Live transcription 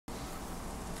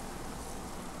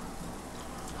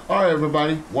Alright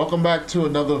everybody, welcome back to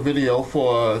another video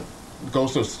for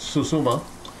Ghost of Tsushima.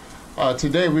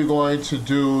 Today we're going to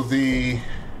do the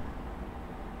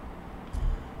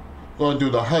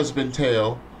husband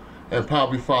tale and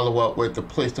probably follow up with the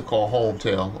place to call home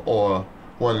tale or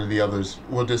one of the others.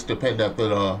 We'll just depend after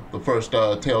the first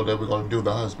tale that we're going to do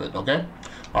the husband, okay?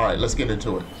 Alright, let's get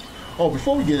into it. Oh,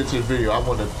 before we get into the video, I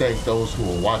want to thank those who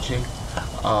are watching.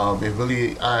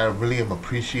 I really am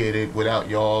appreciated. Without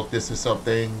y'all, this is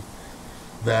something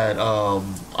that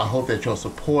I hope that y'all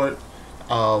support,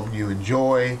 you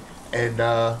enjoy,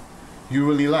 and you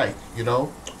really like. You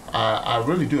know, I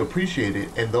really do appreciate it.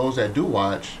 And those that do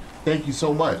watch, thank you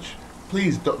so much.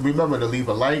 Please remember to leave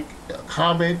a like,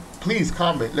 comment. Please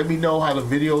comment. Let me know how the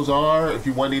videos are. If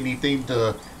you want anything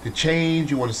to change,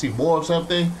 you want to see more of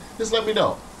something, just let me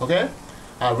know. Okay?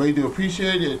 I really do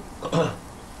appreciate it.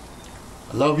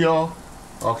 I love y'all.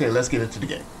 Okay, let's get into the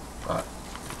game. All right.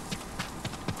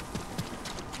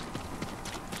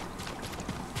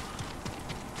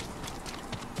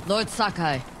 Lord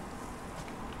Sakai.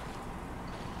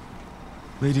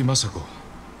 Lady Masako,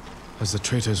 has the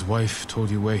traitor's wife told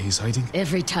you where he's hiding?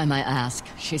 Every time I ask,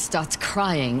 she starts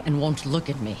crying and won't look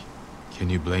at me. Can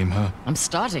you blame her? I'm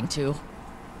starting to.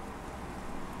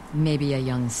 Maybe a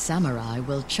young samurai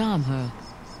will charm her.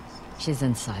 She's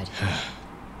inside.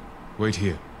 Wait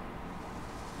here.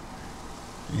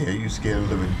 Yeah, you scared of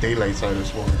living daylight side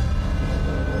this morning.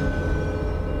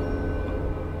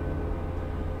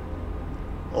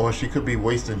 Or she could be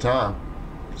wasting time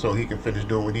so he can finish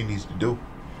doing what he needs to do.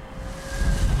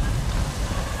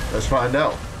 Let's find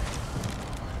out.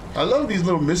 I love these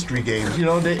little mystery games. You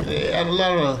know, they add a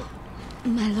lot of...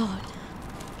 My lord.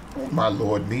 Oh, my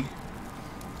lord, me.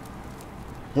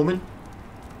 Woman?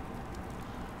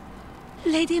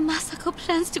 Lady Masako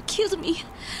plans to kill me.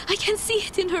 I can see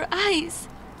it in her eyes.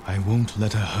 I won't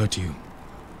let her hurt you.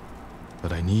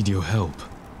 But I need your help.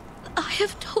 I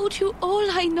have told you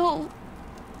all I know.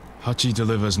 Hachi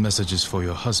delivers messages for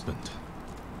your husband.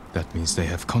 That means they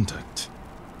have contact.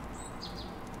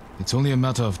 It's only a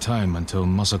matter of time until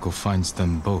Masako finds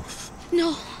them both.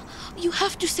 No, you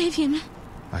have to save him.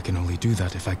 I can only do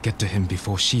that if I get to him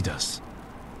before she does.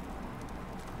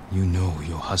 You know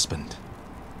your husband.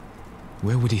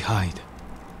 Where would he hide?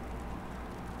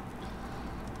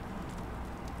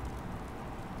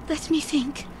 Let me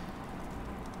think.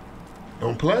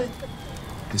 Don't play.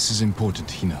 This is important,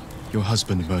 Hina. Your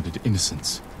husband murdered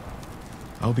innocents.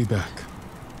 I'll be back.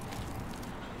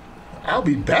 I'll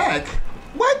be back?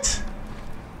 What?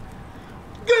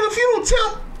 Girl, if you don't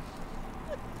tell...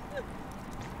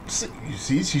 See, you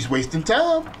see, she's wasting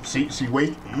time. See, See,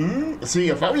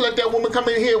 if I would let that woman come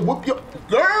in here and whoop your...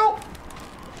 Girl!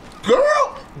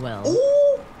 Well...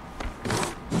 Ooh!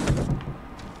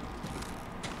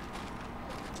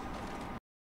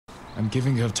 I'm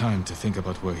giving her time to think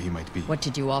about where he might be. What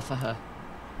did you offer her?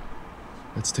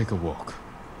 Let's take a walk.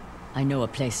 I know a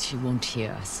place she won't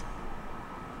hear us.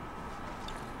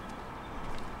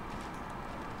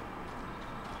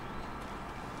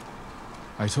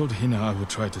 I told Hina I would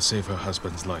try to save her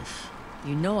husband's life.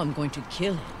 You know I'm going to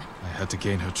kill him. I had to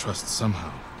gain her trust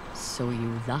somehow. So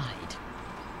you lied.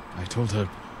 I told her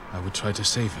I would try to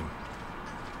save him.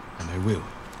 And I will.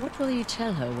 What will you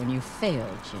tell her when you fail,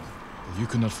 Jin? That you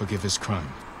could not forgive his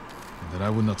crime. And that I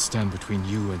would not stand between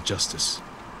you and justice.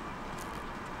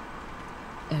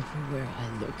 Everywhere I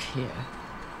look here,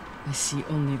 I see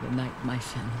only the night my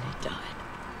family died.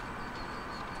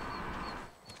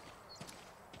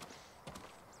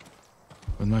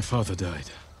 When my father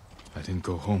died, I didn't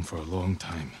go home for a long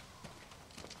time.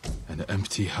 An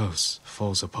empty house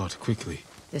falls apart quickly.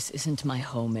 This isn't my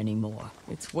home anymore.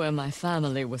 It's where my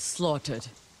family was slaughtered.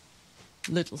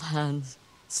 Little hands,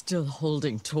 still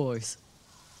holding toys.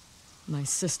 My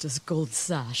sister's gold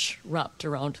sash wrapped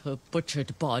around her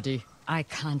butchered body. I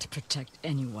can't protect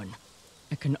anyone.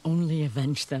 I can only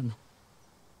avenge them.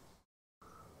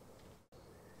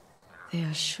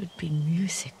 There should be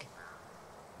music.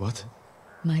 What?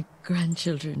 My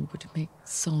grandchildren would make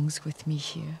songs with me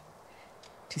here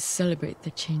to celebrate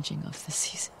the changing of the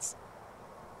seasons.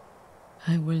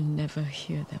 I will never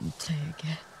hear them play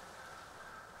again.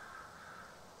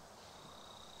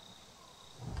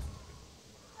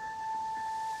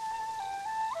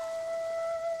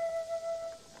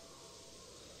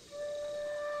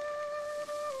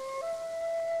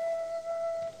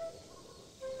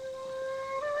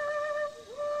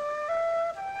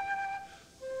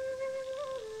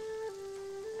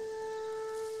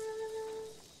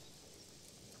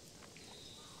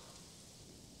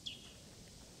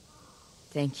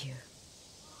 Thank you.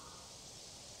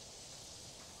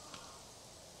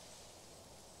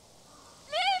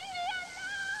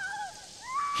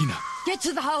 Hina. Get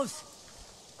to the house!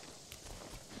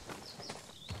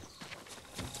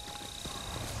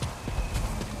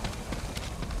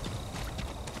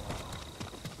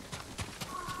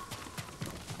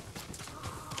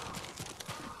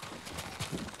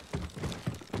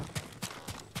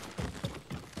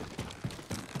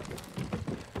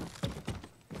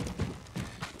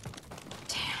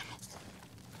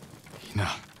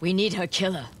 Hina. We need her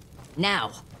killer.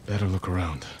 Now. Better look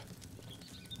around.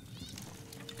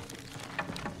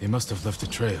 They must have left a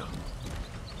trail.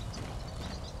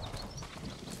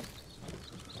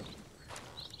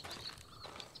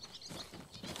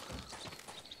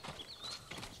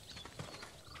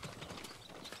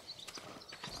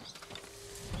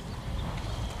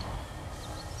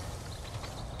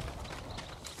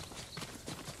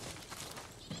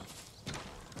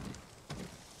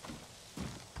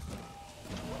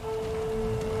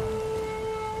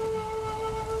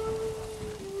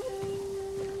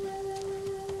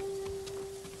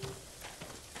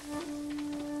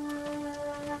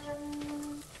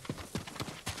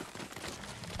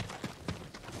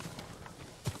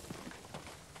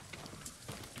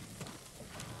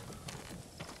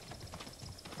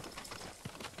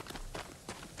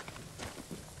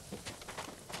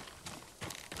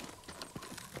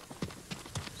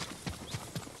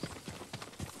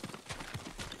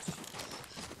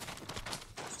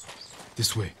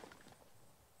 This way.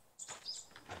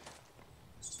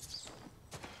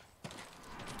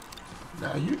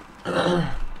 Now you...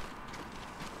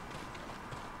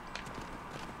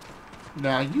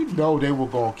 Now you know they were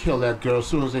gonna kill that girl as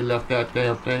soon as they left that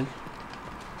damn thing.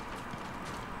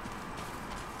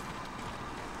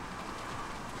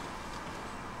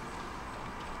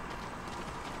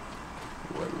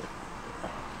 Wait a minute.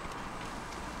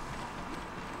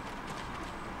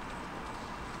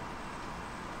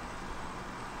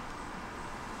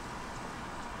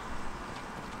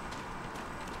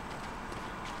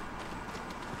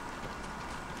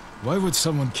 Why would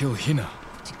someone kill Hina?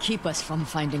 To keep us from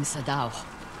finding Sadao.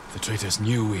 The traitors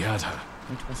knew we had her.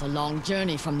 It was a long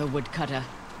journey from the woodcutter.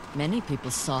 Many people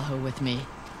saw her with me.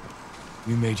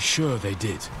 We made sure they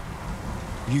did.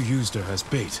 You used her as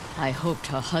bait. I hoped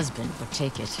her husband would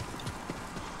take it.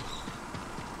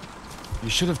 You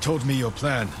should have told me your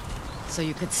plan. So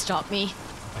you could stop me?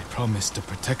 I promised to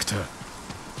protect her.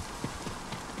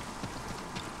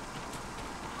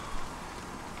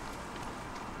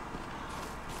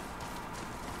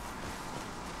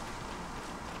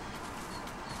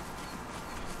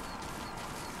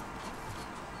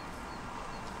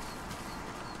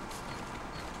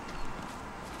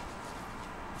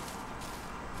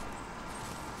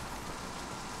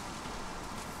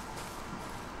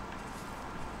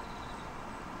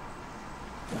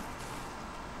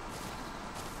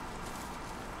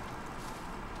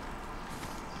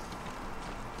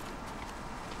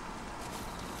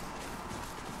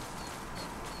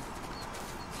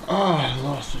 Ah, I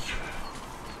lost it.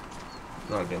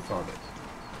 No, I didn't find it.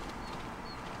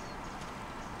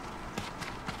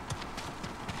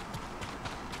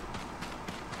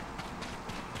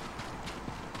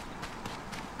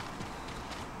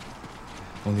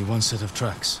 Only one set of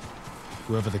tracks.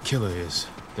 Whoever the killer is,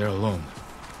 they're alone.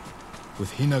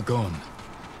 With Hina gone,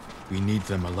 we need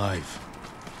them alive.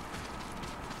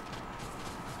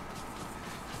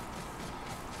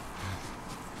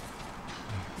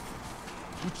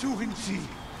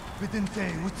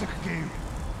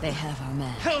 They have our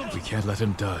man. We can't let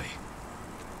him die.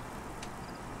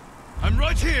 I'm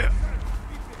right here!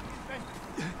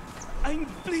 I'm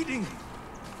bleeding.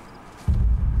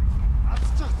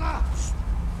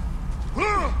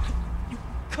 You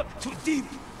cut too deep.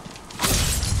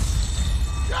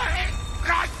 I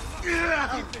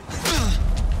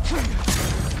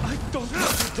don't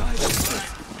want to die like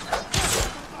this.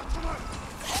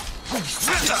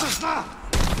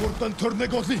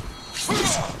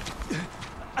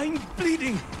 I'm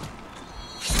bleeding.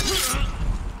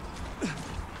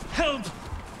 Help!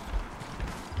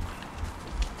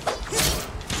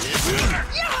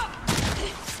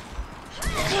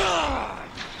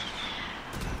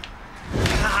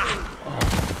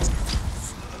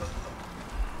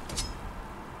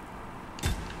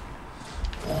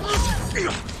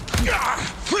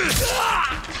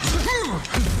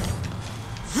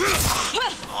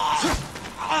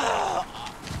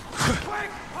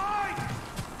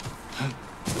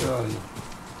 Where are you?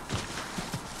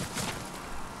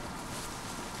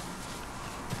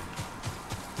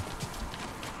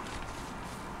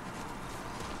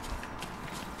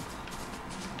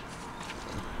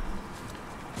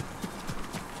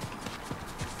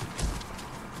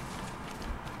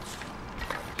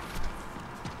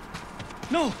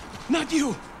 No, not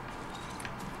you!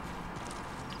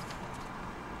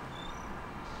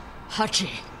 Hachi,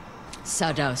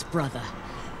 Sadao's brother.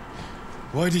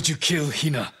 Why did you kill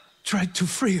Hina? Tried to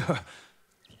free her.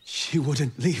 She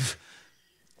wouldn't leave.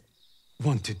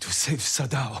 Wanted to save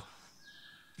Sadao.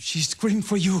 She screamed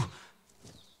for you.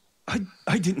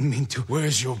 I didn't mean to.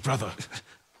 Where's your brother?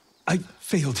 I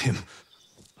failed him.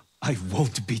 I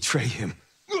won't betray him.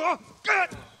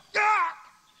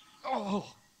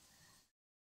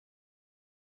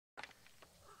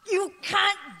 You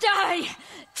can't die!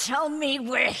 Tell me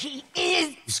where he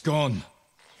is! He's gone.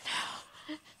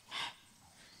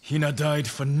 Hina died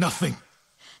for nothing.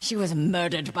 She was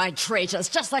murdered by traitors,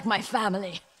 just like my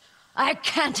family. I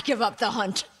can't give up the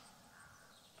hunt.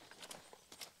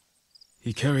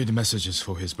 He carried messages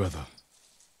for his brother.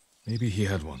 Maybe he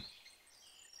had one.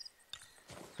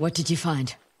 What did you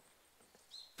find?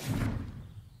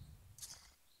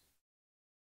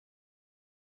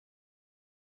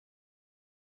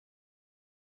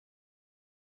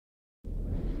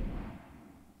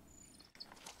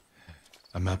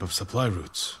 A map of supply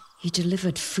routes. He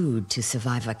delivered food to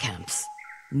survivor camps.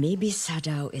 Maybe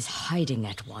Sadao is hiding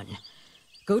at one.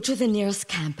 Go to the nearest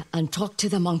camp and talk to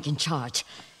the monk in charge.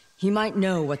 He might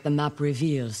know what the map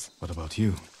reveals. What about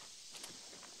you?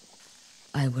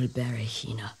 I will bury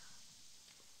Hina.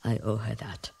 I owe her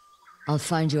that. I'll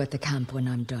find you at the camp when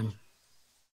I'm done.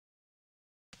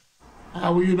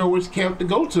 How will you know which camp to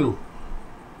go to?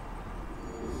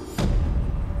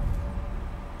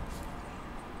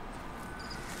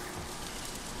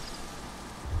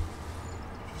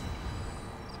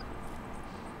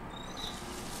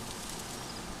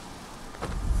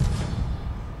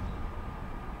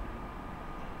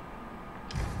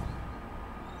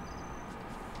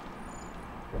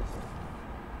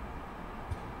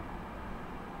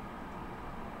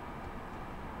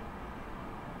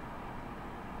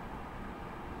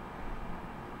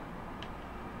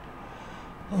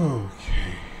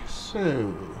 Okay,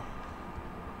 so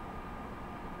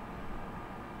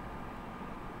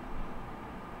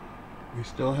we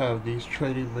still have these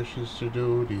trading missions to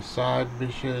do, these side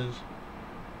missions.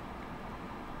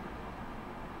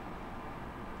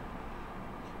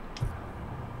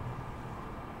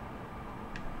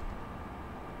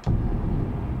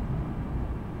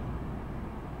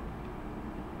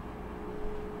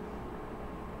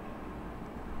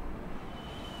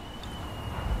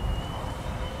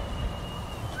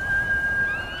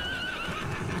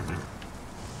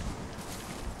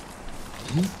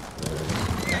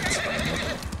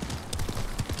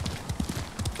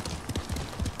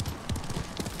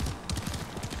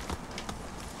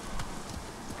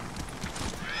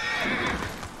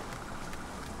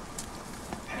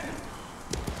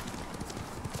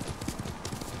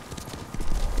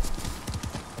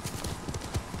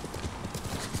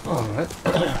 All right.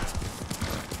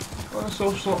 Well,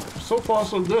 so far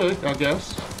so good, I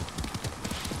guess.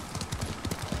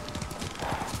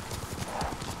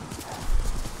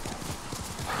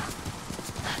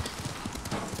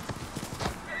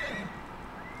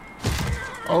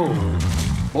 Oh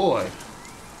boy!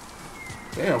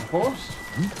 Damn, horse.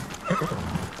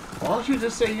 Why don't you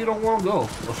just say you don't want to go?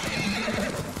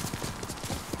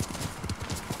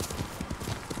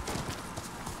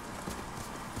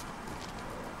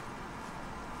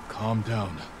 Calm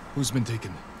down. Who's been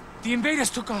taken? The invaders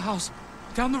took our house.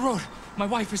 Down the road. My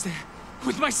wife is there.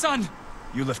 With my son.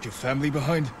 You left your family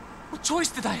behind? What choice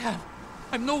did I have?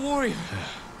 I'm no warrior.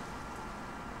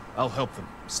 I'll help them.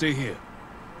 Stay here.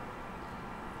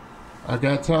 I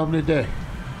got time today.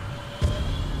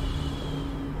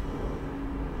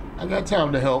 I got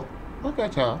time to help. I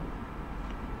got time.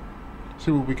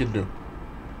 See what we can do.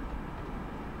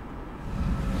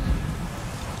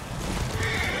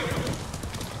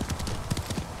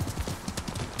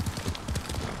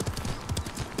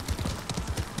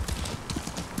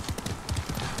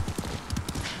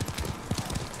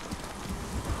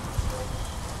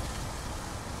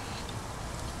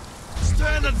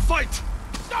 Stand and fight!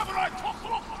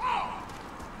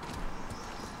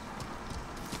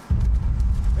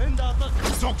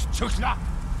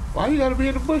 Why you gotta be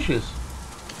in the bushes?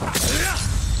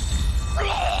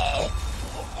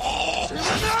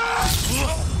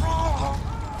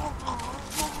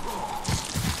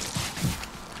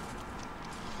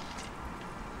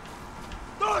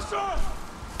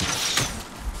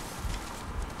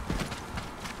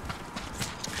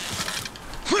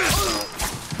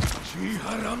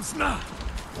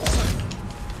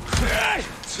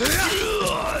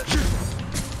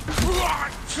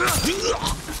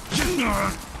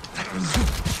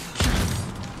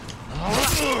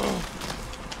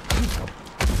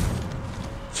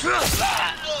 The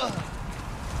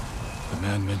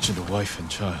man mentioned a wife and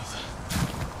child.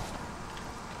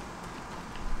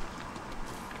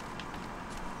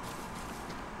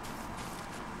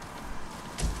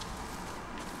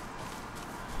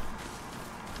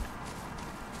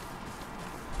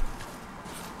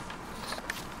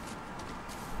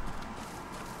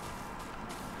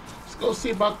 Let's go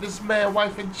see about this man,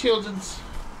 wife, and children's.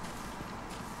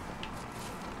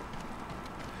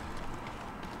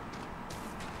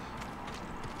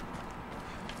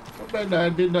 I bet I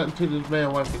did nothing to this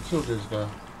man, wife, and children's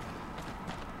now.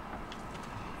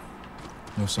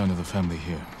 No sign of the family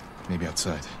here. Maybe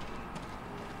outside.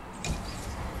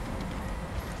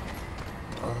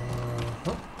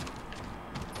 Uh-huh.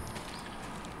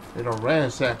 They don't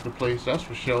ransack the place, that's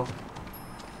for sure.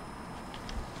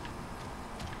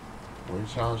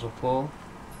 Waste houses are full.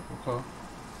 Okay.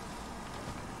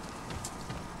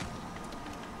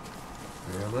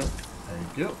 Damn it.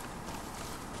 Thank you.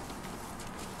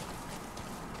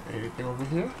 Anything over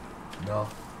here? No.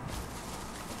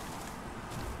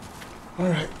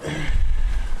 Alright.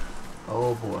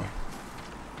 Oh boy.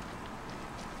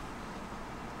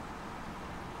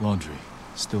 Laundry.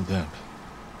 Still damp.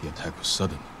 The attack was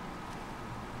sudden.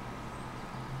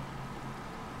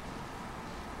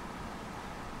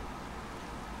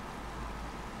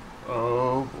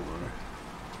 Oh boy.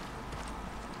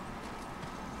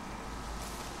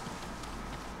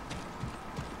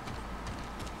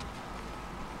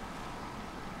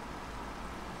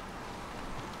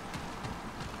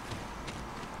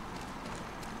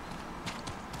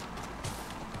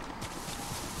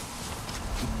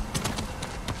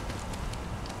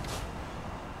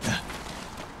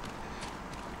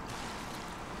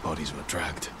 Bodies were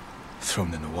dragged,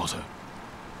 thrown in the water.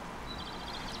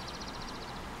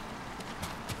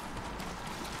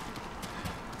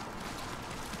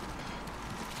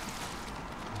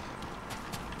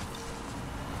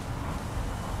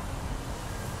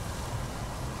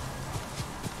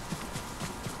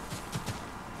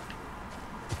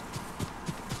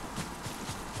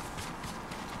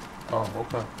 Oh,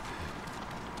 okay.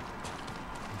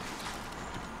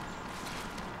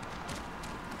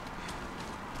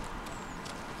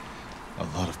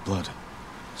 A lot of blood.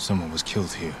 Someone was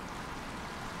killed here.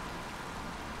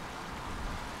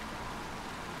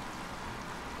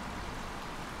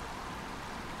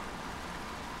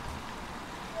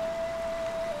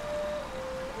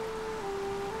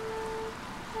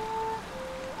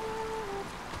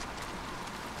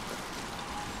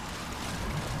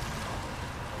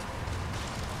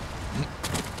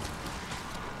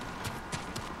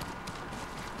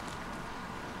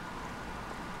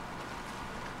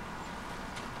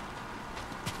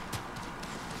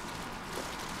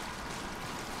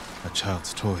 A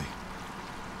child's toy.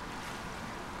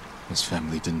 His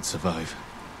family didn't survive.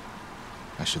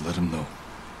 I should let him know.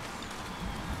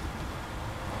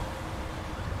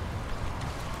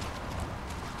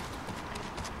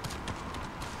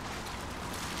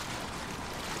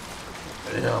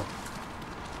 Yeah.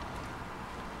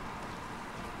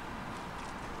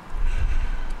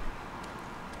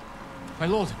 My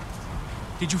lord,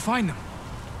 did you find them?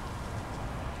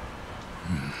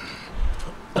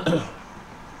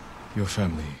 Your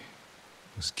family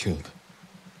was killed.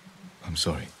 I'm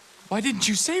sorry. Why didn't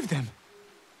you save them?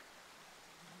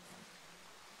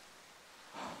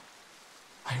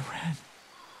 I ran.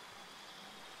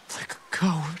 Like a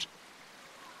coward.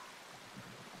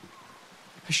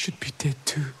 I should be dead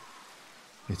too.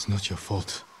 It's not your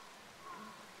fault.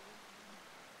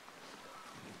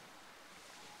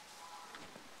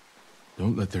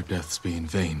 Don't let their deaths be in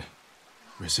vain.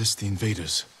 Resist the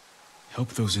invaders. Help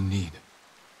those in need.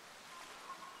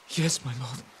 Yes, my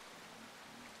lord.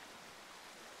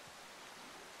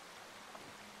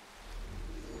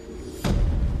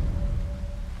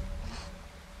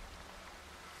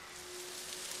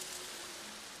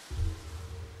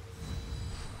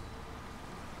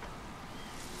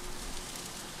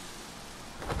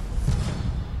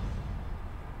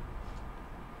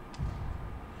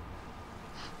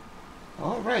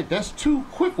 All right, that's two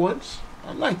quick ones.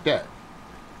 I like that.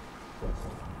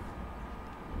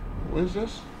 What is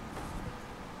this?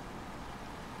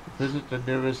 Visit the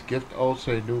nearest gift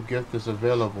also. A new gift is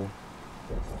available.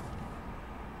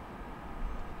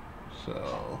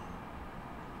 So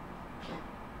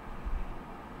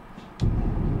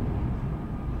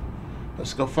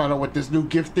let's go find out what this new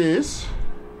gift is.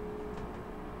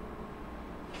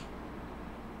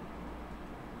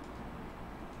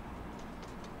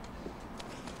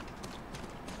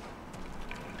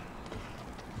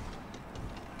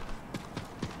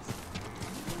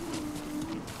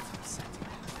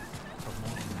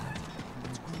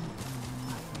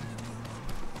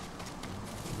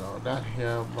 not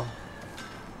him. I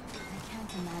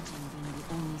can't imagine being the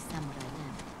only samurai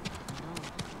left. Alone.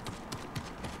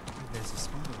 There's a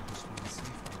smuggler who's been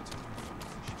safely returned from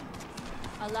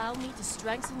Tsushima. Allow me to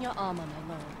strengthen your armor,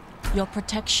 my lord. Your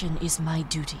protection is my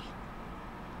duty.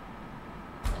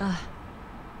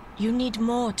 You need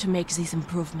more to make these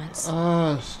improvements.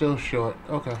 Still short.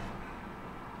 Okay.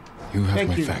 You have Thank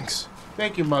my you. thanks.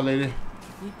 Thank you, my lady.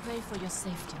 We pray for your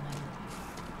safety, my lord.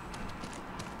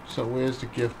 So where's the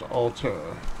gift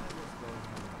altar?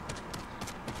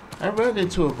 I ran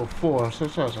into it before.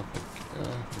 Sometimes I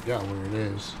forgot where it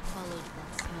is. Followed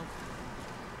that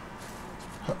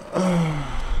smoke.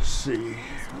 Let's see.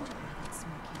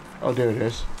 Oh, there it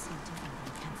is.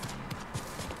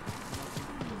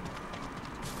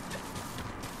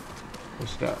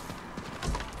 What's that?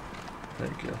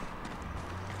 Thank you.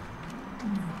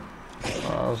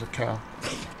 Oh, that was a cow.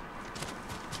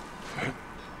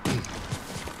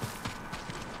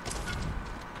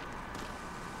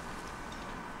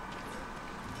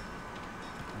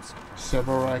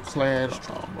 Samurai clan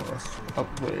armor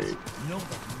upgrade.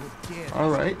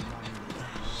 Alright.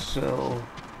 So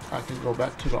I can go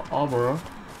back to the armorer.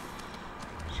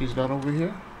 She's not over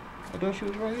here? I thought she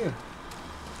was right here.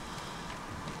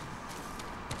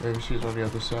 Maybe she's on the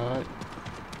other side.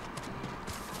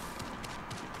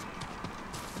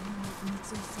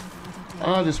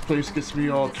 Ah, this place gets me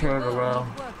all turned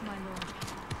around.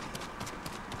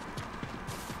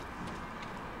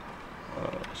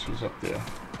 She's up there.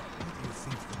 What do you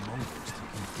think the Mongols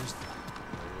taking prisoner?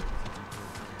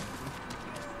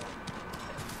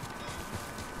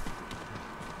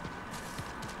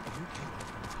 You came up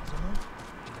from Tazama?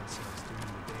 Did I see us during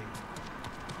the day?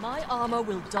 My armor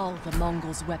will dull the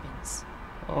Mongols' weapons.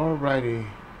 Alrighty.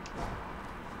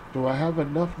 Do I have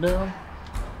enough now?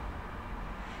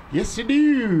 Yes, I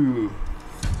do.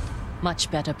 Much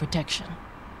better protection.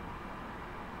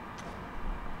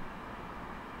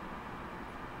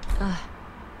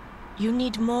 You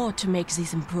need more to make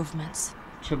these improvements.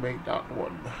 To make that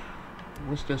one.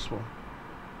 What's this one?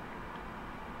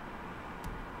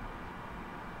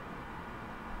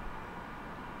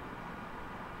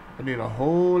 I need a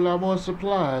whole lot more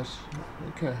supplies.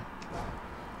 Okay.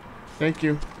 Thank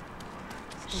you.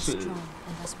 Stay strong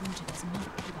and as rooted as milk.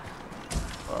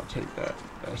 I'll take that.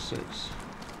 That's 6.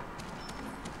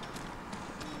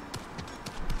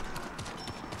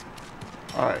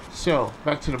 Alright, so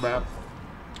back to the map.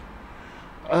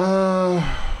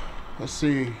 Let's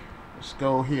see. Let's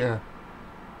go here.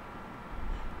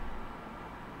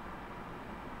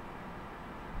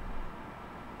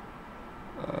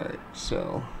 Alright,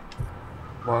 so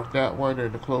mark that one,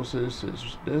 and the closest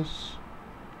is this.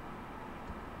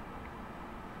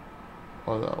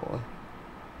 Or that one.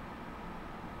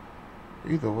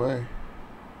 Either way.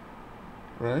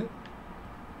 Right?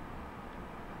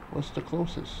 What's the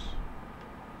closest?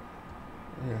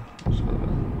 Yeah, let's go there.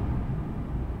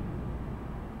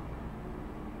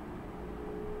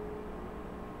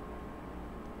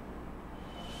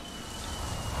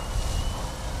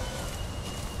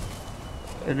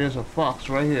 And there's a fox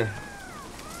right here.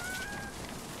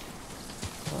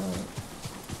 Alright.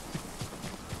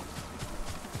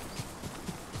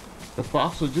 The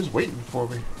fox was just waiting for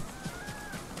me.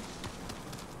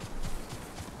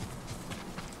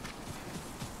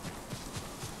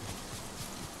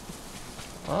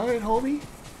 Alright, homie.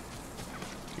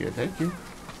 Yeah, thank you.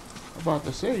 I'm about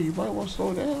to say, you might want to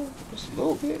slow down just a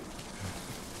little bit.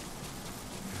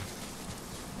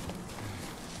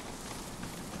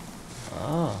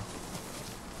 Ah.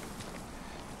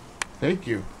 Thank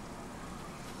you.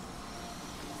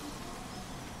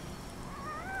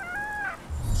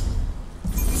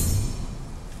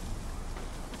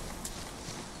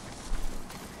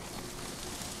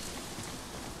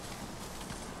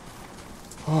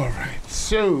 All right,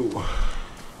 so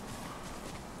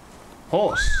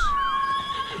horse,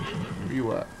 where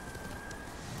you at?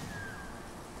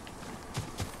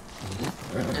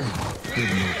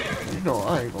 You know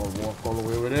I ain't gonna walk all the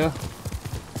way over there.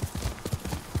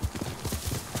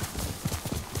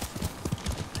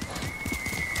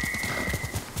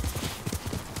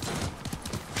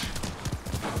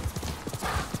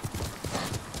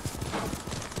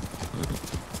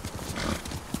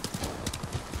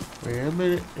 Wait a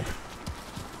minute.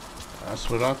 That's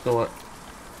what I thought.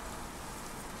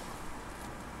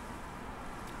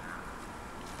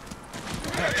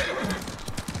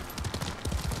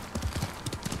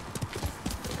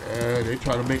 Yeah, they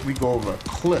trying to make me go over a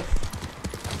cliff.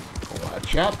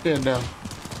 Watch out there now.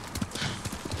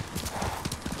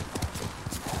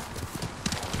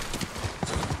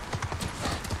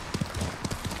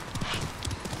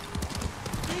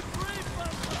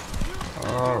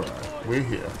 we're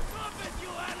here.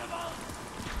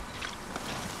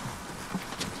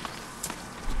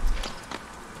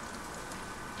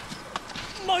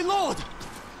 My lord!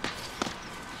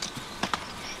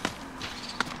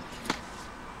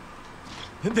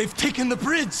 They've taken the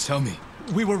bridge! Tell me.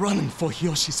 We were running for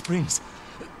Hiyoshi Springs.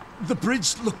 The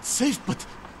bridge looked safe, but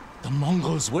the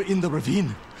Mongols were in the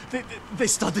ravine. They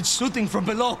started shooting from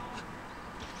below.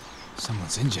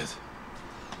 Someone's injured.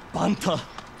 Banta,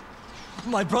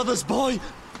 my brother's boy.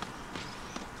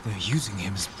 They're using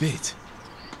him as bait.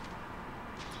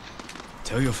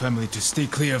 Tell your family to stay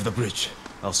clear of the bridge.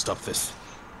 I'll stop this.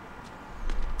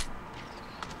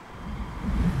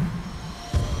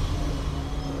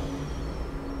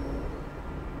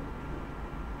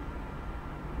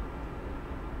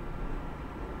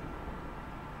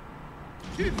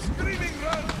 Keep screaming,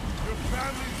 run! Your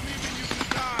family's leaving you to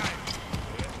die!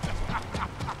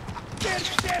 Get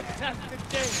death after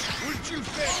death! What you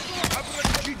say?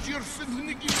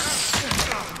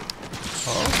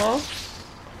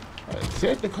 I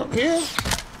said to come here.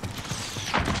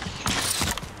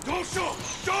 Dorsal!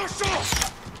 Dorsal!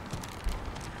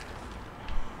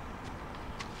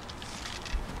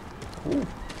 Ooh.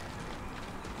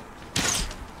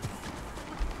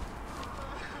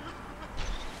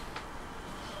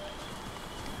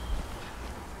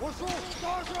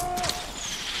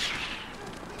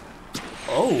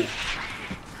 Oh,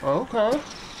 okay.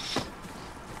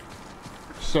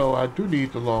 So I do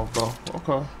need the longbow.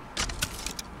 Okay.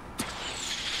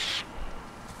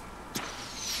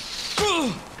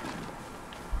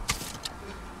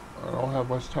 I don't have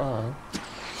much time.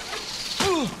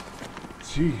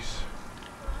 Jeez.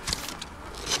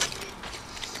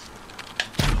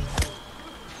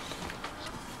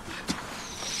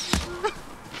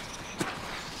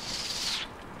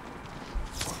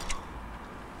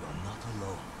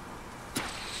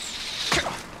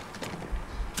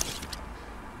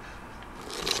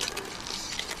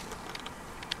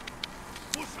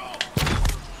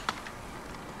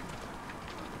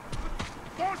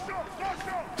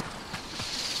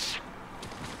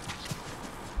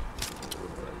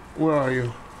 Where are you?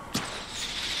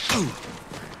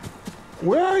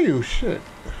 Where are you? Shit.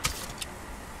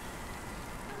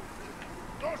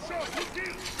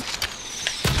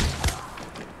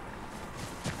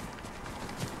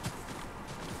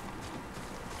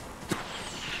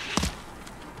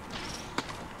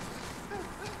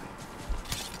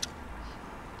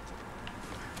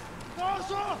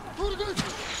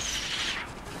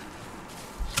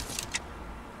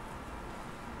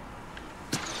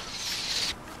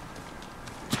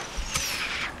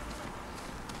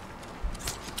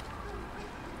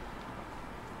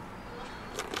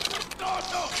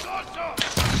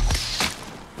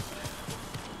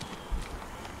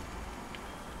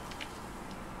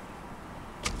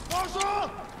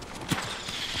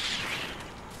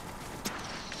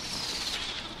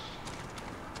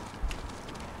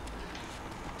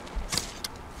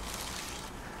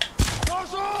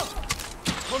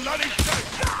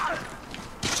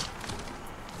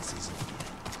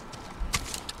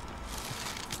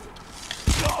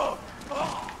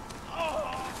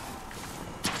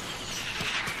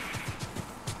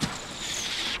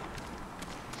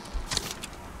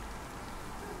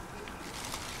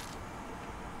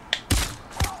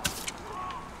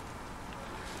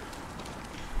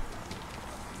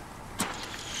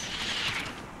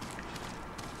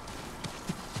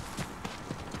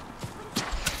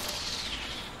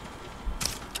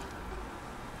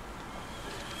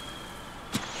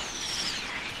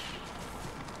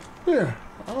 Here,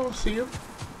 I don't see him.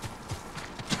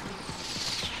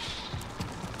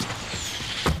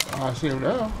 I see him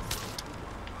now.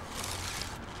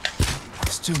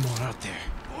 There's two more out there.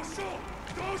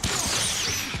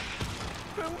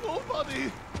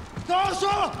 Nobody!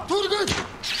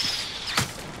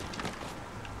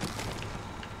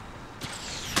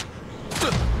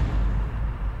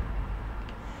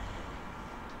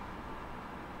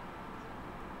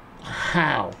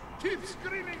 How? Keep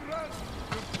screaming, run!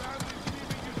 Your family's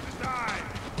leaving you to die!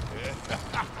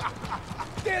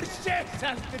 They're chefs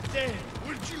after death!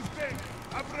 What you think?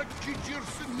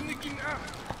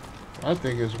 I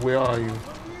think it's where are you?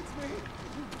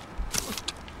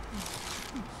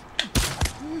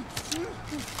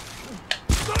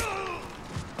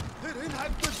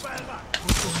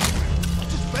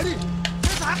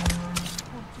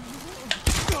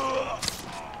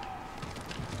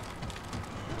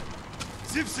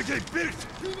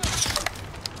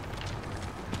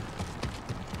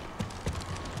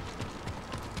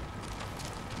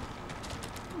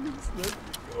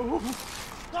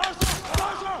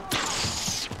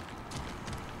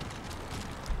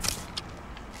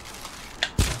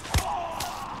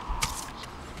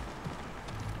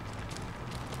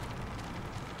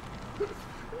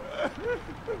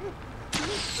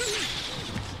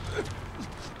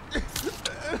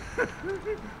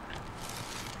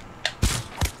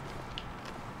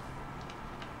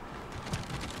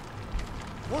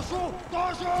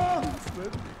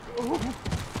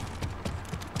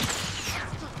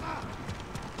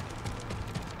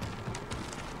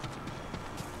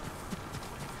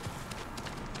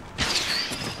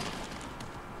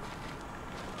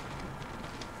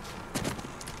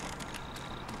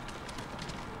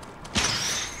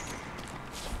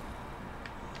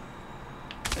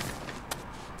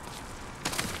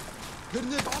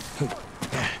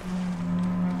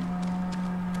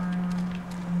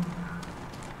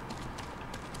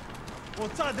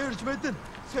 Уцаа дээрж мэдэн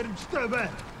сэрэмжтэй бай.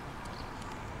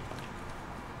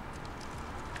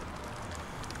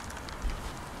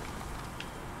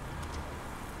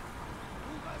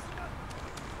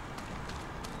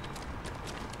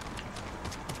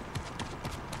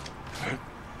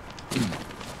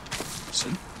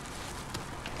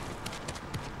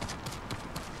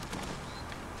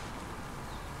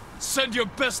 Send your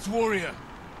best warrior.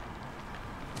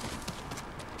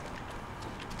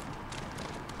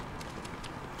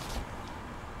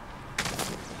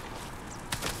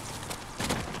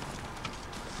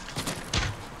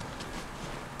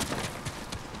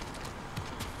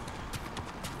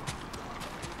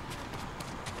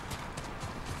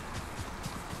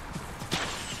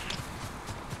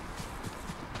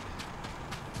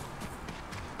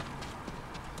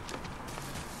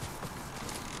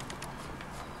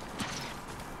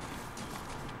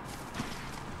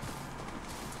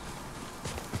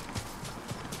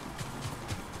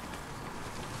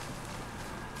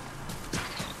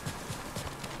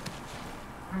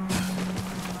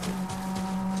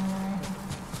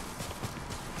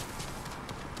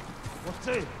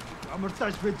 Уцаа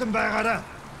амарлаж бэдэн байгаарай.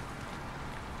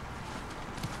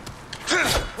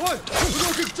 Ой,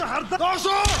 өнөөдөр чи хардаа.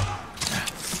 Доошоо!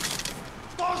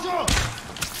 Доошоо!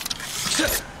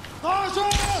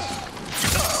 Dorsal!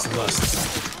 Celeste.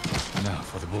 Now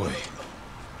for the boy.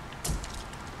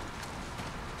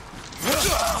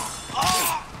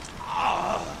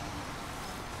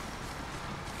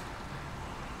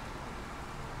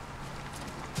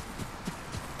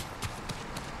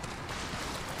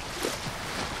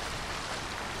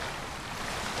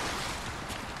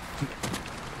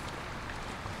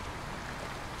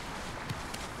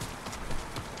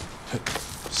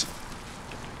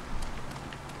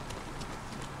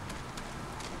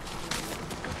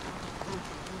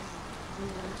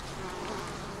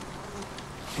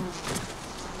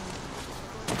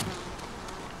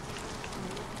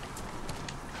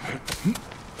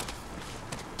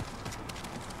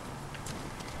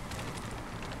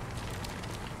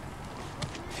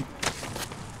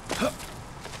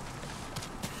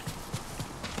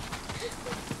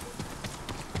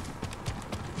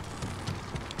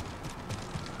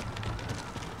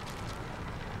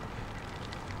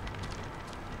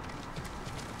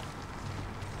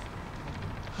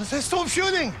 They stop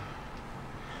shooting!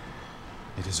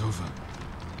 It is over.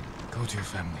 Go to your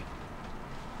family.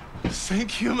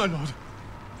 Thank you, my lord.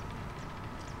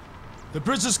 The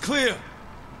bridge is clear!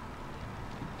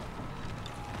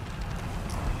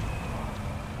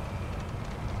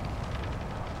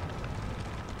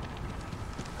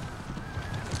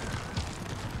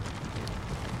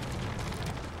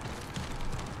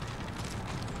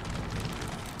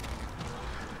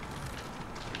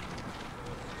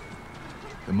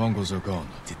 The Mongols are gone.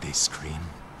 Did they scream?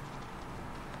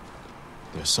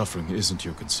 Their suffering isn't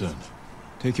your concern.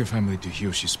 Take your family to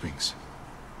Hiyoshi Springs.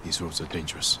 These roads are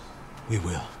dangerous. We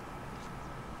will.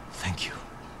 Thank you.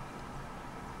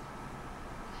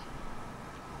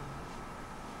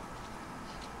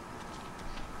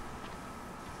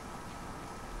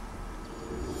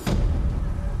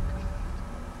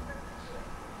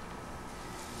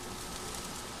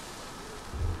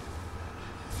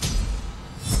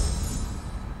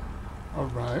 All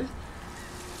right.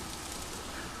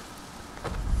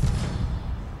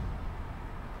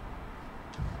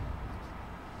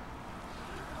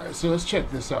 All right, so let's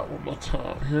check this out one more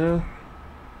time here.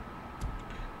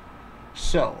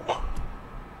 So,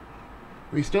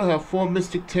 we still have 4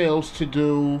 Mystic Tales to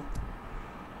do.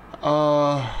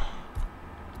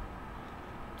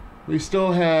 We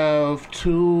still have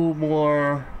 2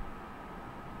 more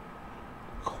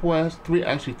quests. 3,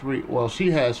 actually 3. Well,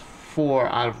 she has 4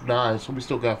 out of 9, so we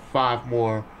still got 5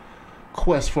 more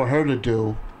quests for her to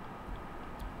do.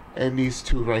 And these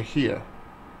 2 right here.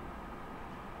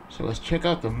 So let's check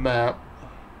out the map.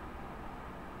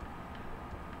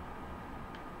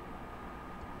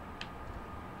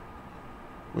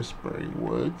 Whispering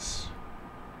Woods.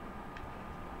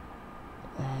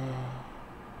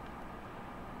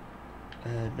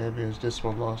 And then there's this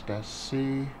one, Lost at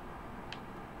Sea.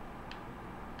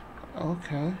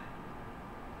 Okay.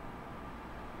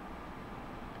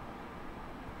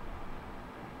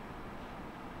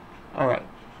 Alright.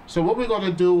 So what we're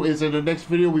gonna do is in the next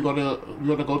video we're gonna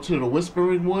go to the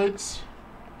Whispering Woods.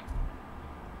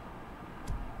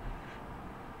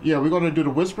 Yeah, we're gonna do the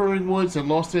Whispering Woods and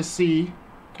Lost at Sea,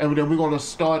 and then we're gonna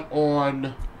start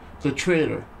on the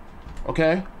Trader.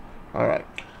 Okay? Alright.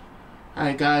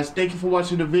 Alright guys, thank you for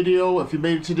watching the video. If you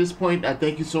made it to this point, I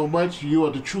thank you so much. You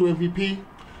are the true MVP.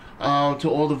 To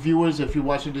all the viewers, if you're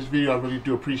watching this video, I really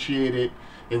do appreciate it.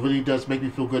 It really does make me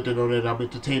feel good to know that I'm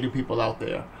entertaining people out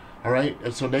there. Alright?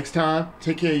 And so next time,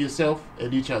 take care of yourself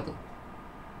and each other.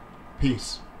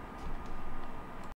 Peace.